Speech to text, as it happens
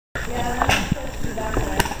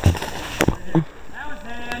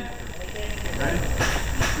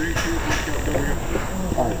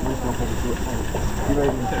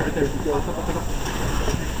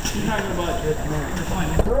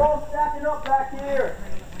They're all stacking up back here.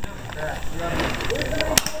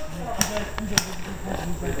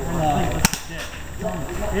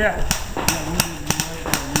 Yeah.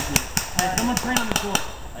 Hey, someone train on the door.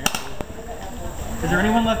 Is there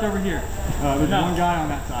anyone left over here? There's one guy on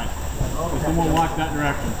that side. So someone walk that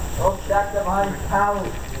direction. Oh, stacked up behind the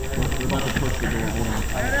pallets. We're about to push the door. Hold on.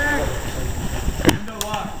 Window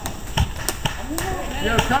locked.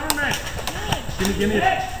 Yo, cover me. Give me a...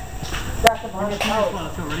 Stacked up behind the pallets.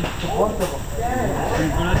 Let's go, ready? One of them.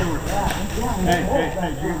 Please go that door. Hey,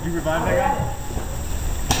 did you revive that guy?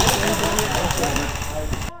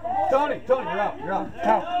 Tony, you're out.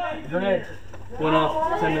 Out. Grenade. Went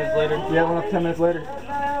off 10 minutes later. Yeah, went off 10 minutes later.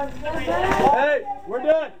 Hey, we're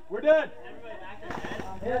done. We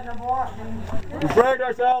fragged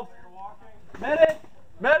ourselves. Medics!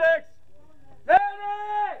 Medics!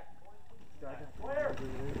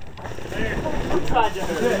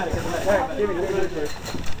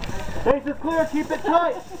 Base is clear, keep it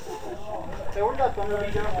tight.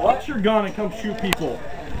 Watch your gun and come shoot people.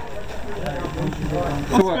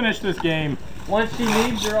 Let's finish this game. Once she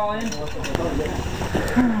leaves, you're all in. Okay,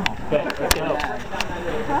 let's go.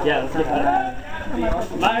 Yeah, let's get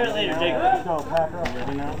that. Buy her later, Jake. Let's go, pack her up.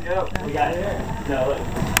 Ready now? We got it. No,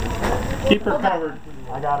 keep her covered.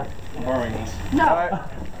 I got it. I'm borrowing this. No. All right.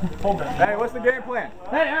 Hold that. Hey, what's the game plan?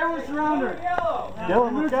 Hey, everyone surround her. Yellow,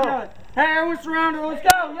 let's go. Hey, everyone surround her. Let's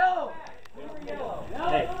go. Yellow.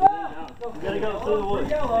 Hey, we gotta go through the woods.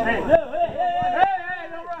 Hey,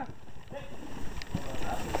 don't run.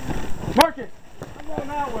 Marcus! I'm going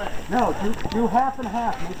that way. No, do half and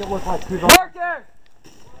half. Make it look like two. Marcus!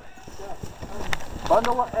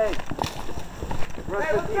 Bundle of eggs.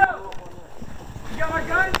 Hey, let's go! You got my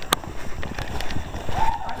gun?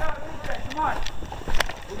 I know, come on.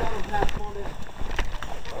 We got them half pulled in.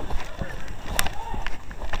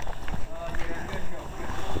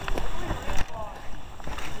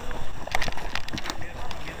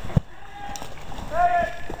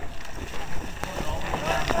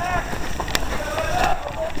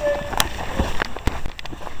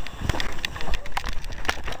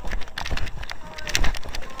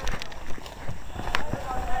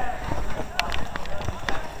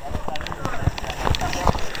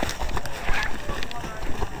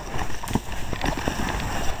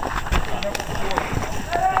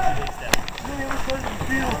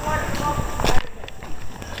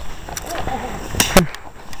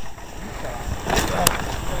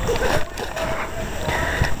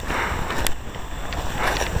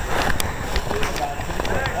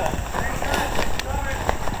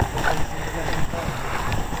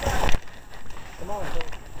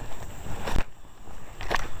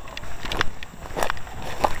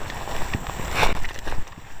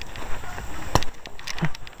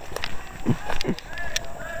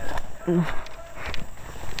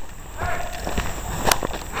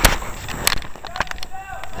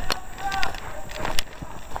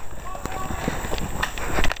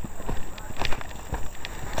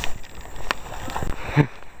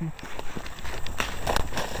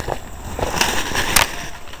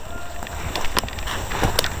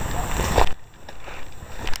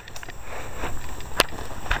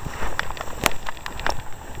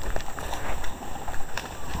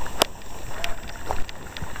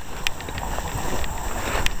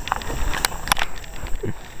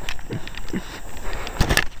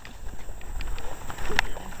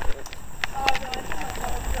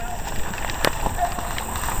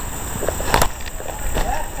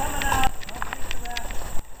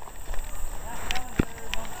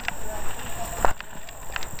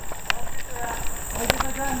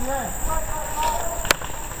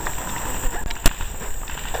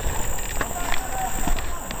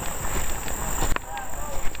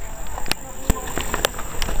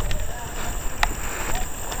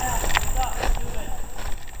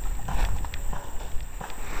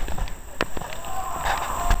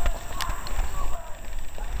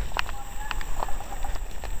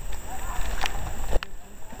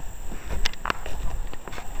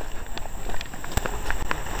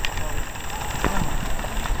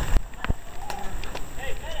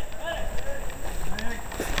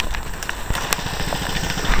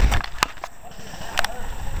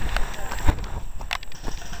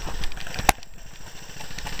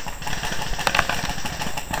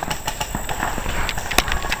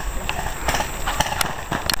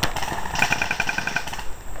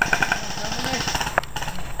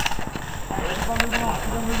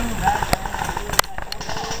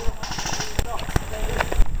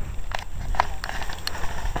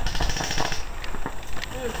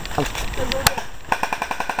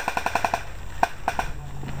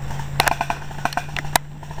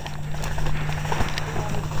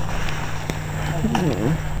 Go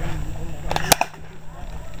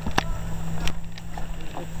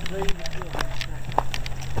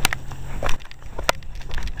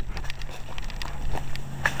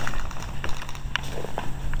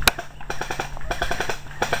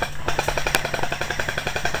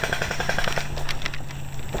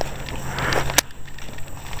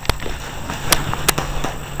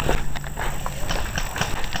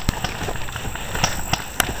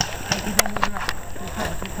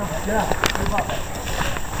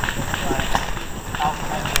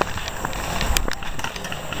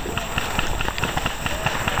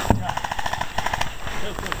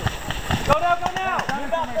now, go now!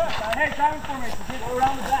 Hey, timing formation. Go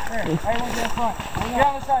around the back. There. Everyone get in front. Get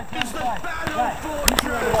on the side. Get on the side. Right. Go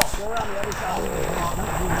around the other side.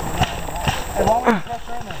 Hey, why would you press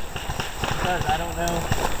right now? Because I don't know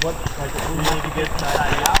what, like, we need to get that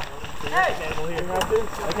idea. Hey! Table here.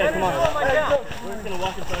 Okay, come on. We're just going to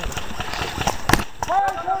walk in front.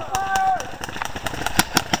 Fire! Fire!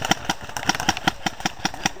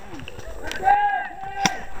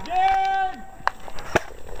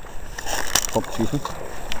 Oh, excuse me.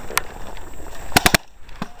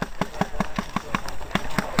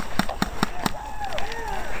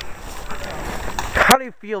 How do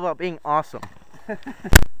you feel about being awesome?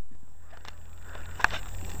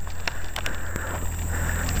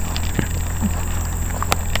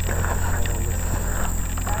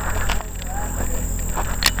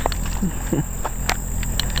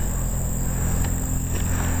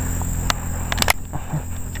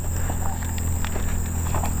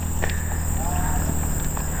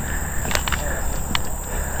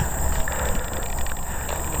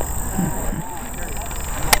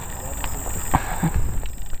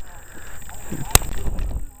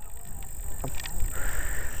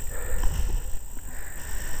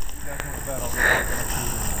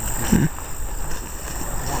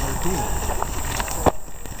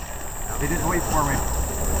 They didn't wait for me.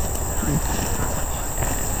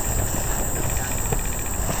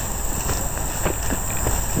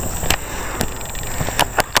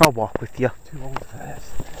 I'll walk with you. Too old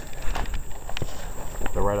fast.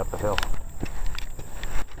 They're right up the hill.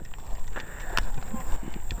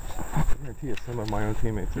 I guarantee you some of my own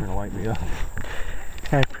teammates are going to light me up.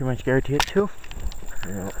 I pretty much guarantee it too.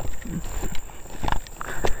 Yeah.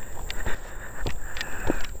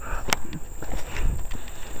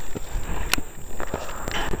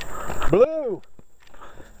 Blue!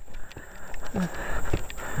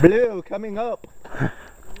 Blue coming up!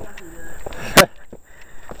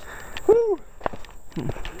 Woo!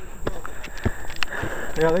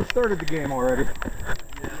 Yeah, they started the game already.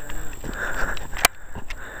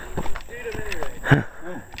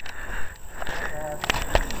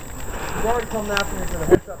 He's already coming after me for the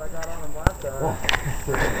headshot I got on him last time.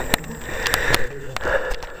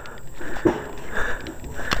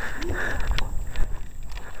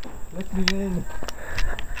 Let me in.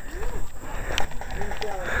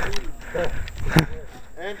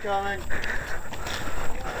 Incoming!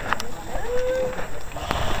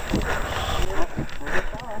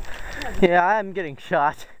 Yeah, I'm getting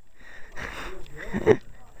shot.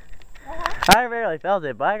 I rarely felt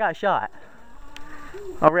it, but I got shot.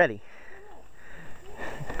 Already.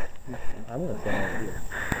 I'm gonna stand over here.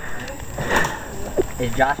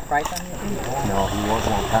 Is Josh Price on your team? No, he was a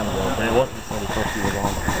long time ago, but it wasn't until the first he was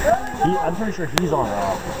on. I'm pretty sure he's on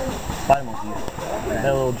Spider Monkey.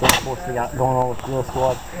 That little joint force they got going on with the little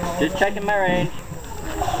squad. Just checking my range.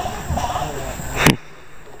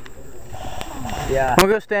 Yeah. I'm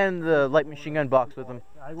gonna go stand in the light machine gun box with him.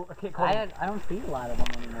 I can't call him. I don't see a lot of them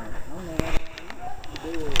anymore.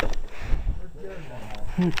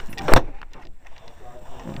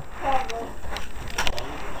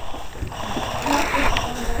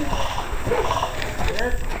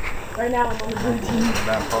 Right now I'm on the blue team.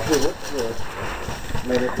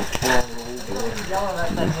 Made it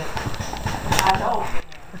I know. I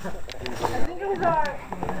think it was our...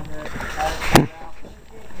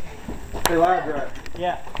 Hey, Ladra,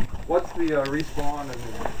 Yeah. what's the respawn and...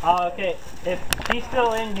 Okay, if she's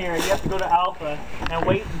still in here, you have to go to Alpha and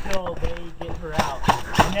wait until they get her out.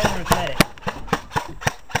 And then reset it.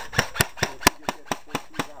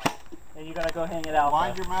 And you gotta go hang it out.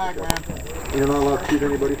 Wind your mag, man. You're not allowed to shoot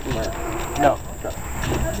anybody from there. No. The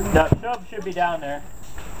shove should be down there.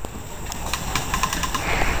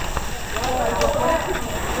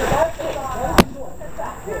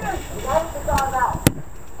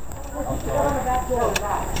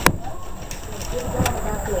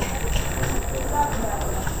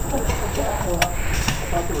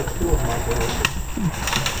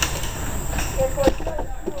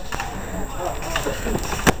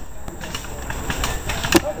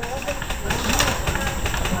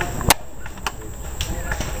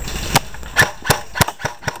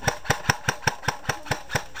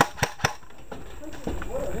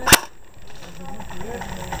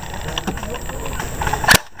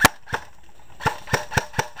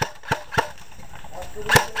 This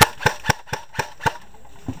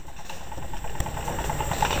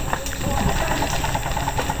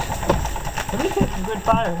is some good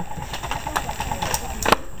fire.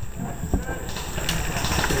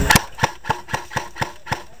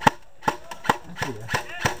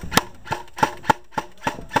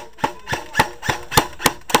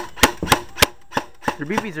 Your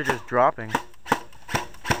BBs are just dropping.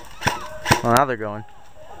 Well, now they're going.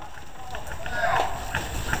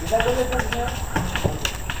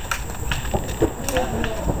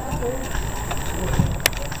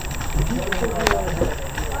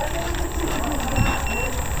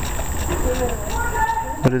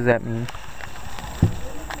 What does that mean?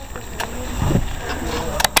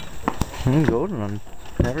 Golden on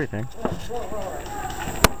everything.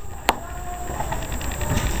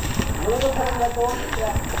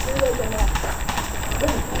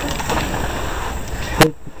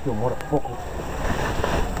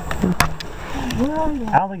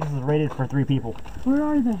 I don't think this is rated for 3 people. Where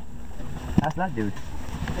are they? That's that dude.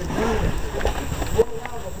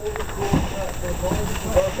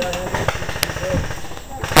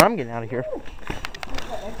 I'm getting out of here.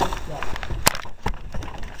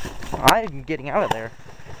 I'm getting out of there.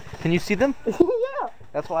 Can you see them? Yeah.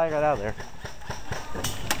 That's why I got out of there.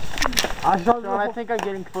 I think I'm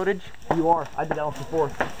getting footage. You are. I did that one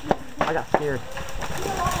before. I got scared.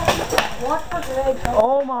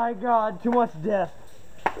 Oh my god, too much death.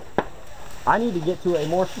 I need to get to a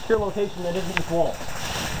more secure location that isn't this wall.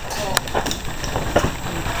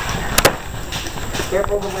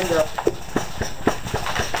 Careful the window.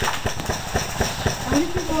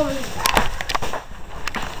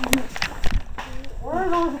 Where are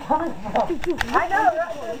those coming from? I know,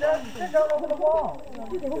 they're going over the wall.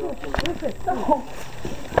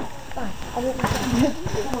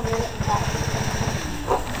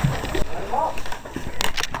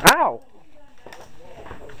 Ow!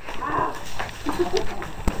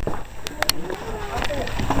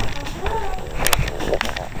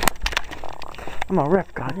 I'm a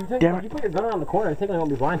rep, god damn If you it. put your gun around the corner, I think I won't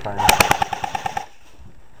be blind firing.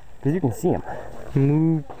 Because you can see him.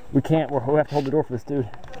 Move. We can't, we have to hold the door for this dude.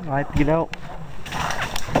 I have to get out.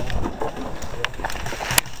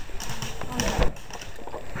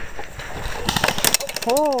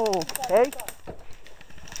 Oh, okay.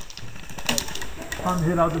 I'm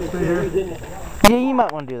hit, I'll just stay here. Yeah, you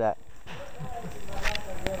might want to do that.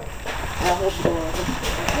 I'm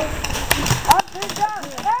pinned down.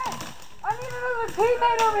 Hey! I need another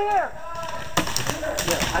teammate over here!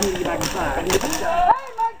 Yeah, I need to get back inside. I need to get Hey,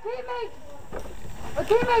 my teammate! My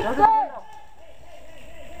teammate's dead!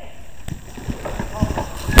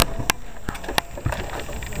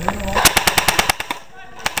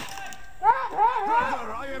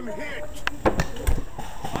 I am hit.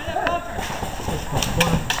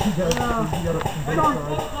 Yeah, I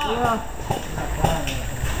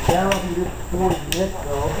don't know if you just towards this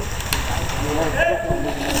though.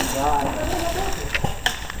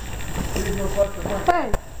 Hey,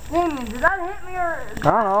 Damien, did that hit me or... I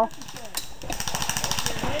don't know.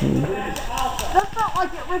 That felt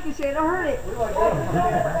like it ricocheted. I heard it.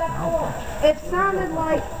 It sounded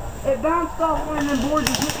like it bounced off one of the boards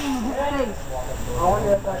and hit me in the face.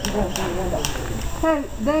 Hey,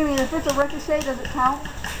 Damien, if it's a ricochet, does it count?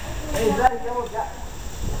 Alright,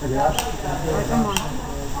 come on.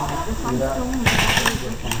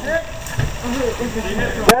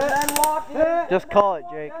 Just call it,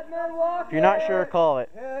 Jake. If you're not sure, call it.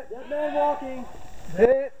 Dead man walking.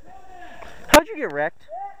 How'd you get wrecked?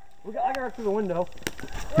 I got right through the window.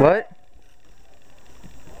 What?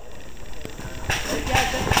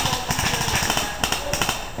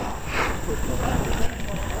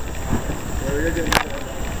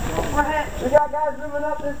 We got guys moving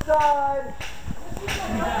up this side.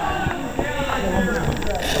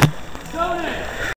 Tony!